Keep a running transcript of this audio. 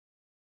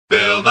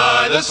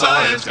the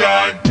Science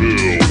Guy. Bill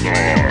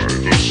Nye,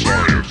 the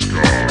Science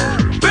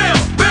Guy.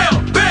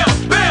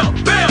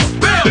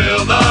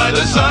 Bill Nye,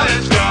 the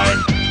Science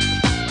Guy.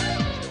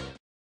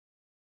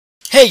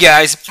 Hey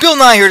guys, Bill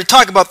Nye here to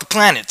talk about the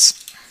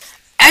planets.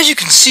 As you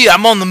can see,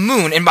 I'm on the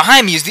moon, and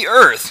behind me is the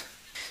Earth.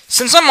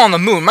 Since I'm on the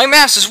moon, my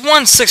mass is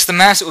 1/6 the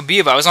mass it would be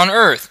if I was on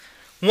Earth.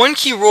 One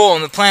key role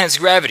in the planet's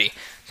gravity.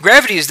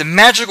 Gravity is the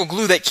magical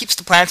glue that keeps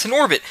the planets in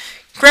orbit.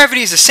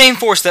 Gravity is the same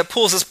force that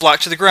pulls this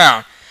block to the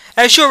ground.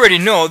 As you already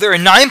know, there are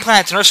 9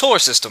 planets in our solar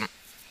system.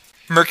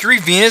 Mercury,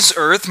 Venus,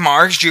 Earth,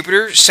 Mars,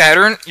 Jupiter,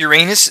 Saturn,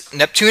 Uranus,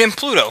 Neptune, and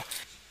Pluto.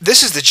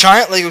 This is the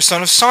giant Lego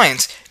sun of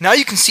science. Now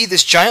you can see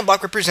this giant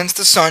block represents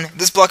the sun,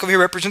 this block over here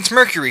represents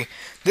Mercury.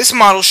 This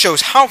model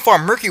shows how far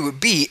Mercury would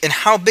be and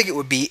how big it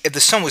would be if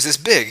the sun was this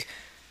big.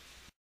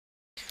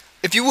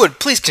 If you would,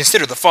 please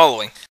consider the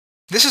following.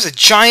 This is a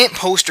giant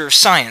poster of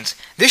science.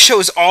 This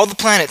shows all the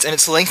planets and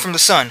its length from the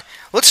sun.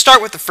 Let's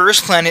start with the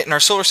first planet in our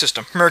solar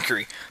system,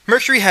 Mercury.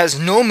 Mercury has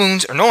no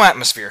moons or no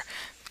atmosphere.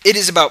 It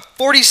is about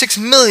 46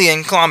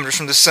 million kilometers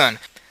from the sun.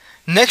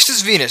 Next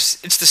is Venus.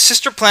 It's the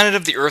sister planet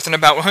of the Earth and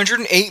about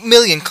 108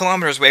 million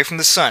kilometers away from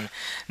the sun.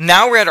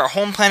 Now we're at our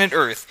home planet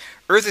Earth.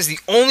 Earth is the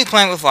only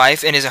planet with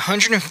life and is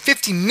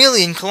 150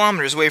 million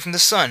kilometers away from the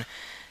sun.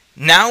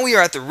 Now we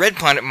are at the red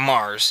planet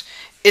Mars.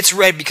 It's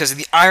red because of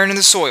the iron in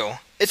the soil.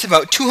 It's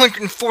about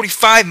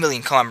 245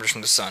 million kilometers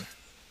from the sun.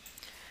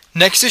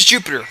 Next is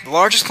Jupiter, the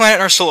largest planet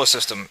in our solar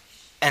system,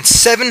 and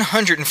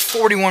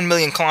 741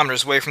 million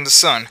kilometers away from the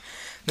sun.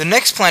 The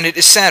next planet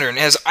is Saturn.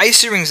 It has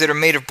icy rings that are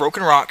made of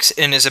broken rocks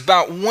and is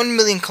about 1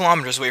 million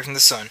kilometers away from the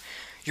sun.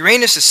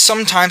 Uranus is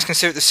sometimes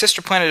considered the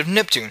sister planet of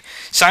Neptune.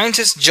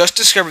 Scientists just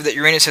discovered that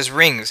Uranus has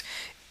rings.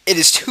 It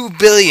is 2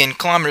 billion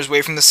kilometers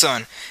away from the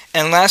sun.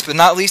 And last but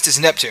not least is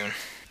Neptune.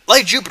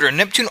 Like Jupiter,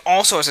 Neptune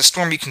also has a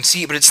storm you can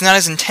see, but it's not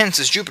as intense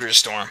as Jupiter's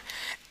storm.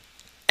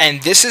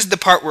 And this is the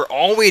part we're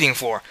all waiting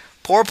for.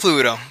 Poor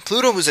Pluto.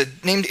 Pluto was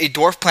named a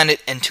dwarf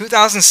planet in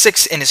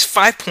 2006 and is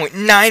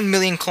 5.9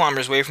 million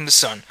kilometers away from the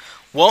sun.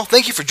 Well,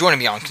 thank you for joining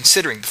me on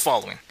considering the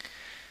following.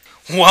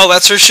 Well,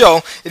 that's our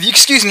show. If you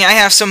excuse me, I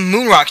have some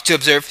moon rocks to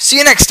observe. See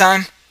you next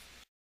time.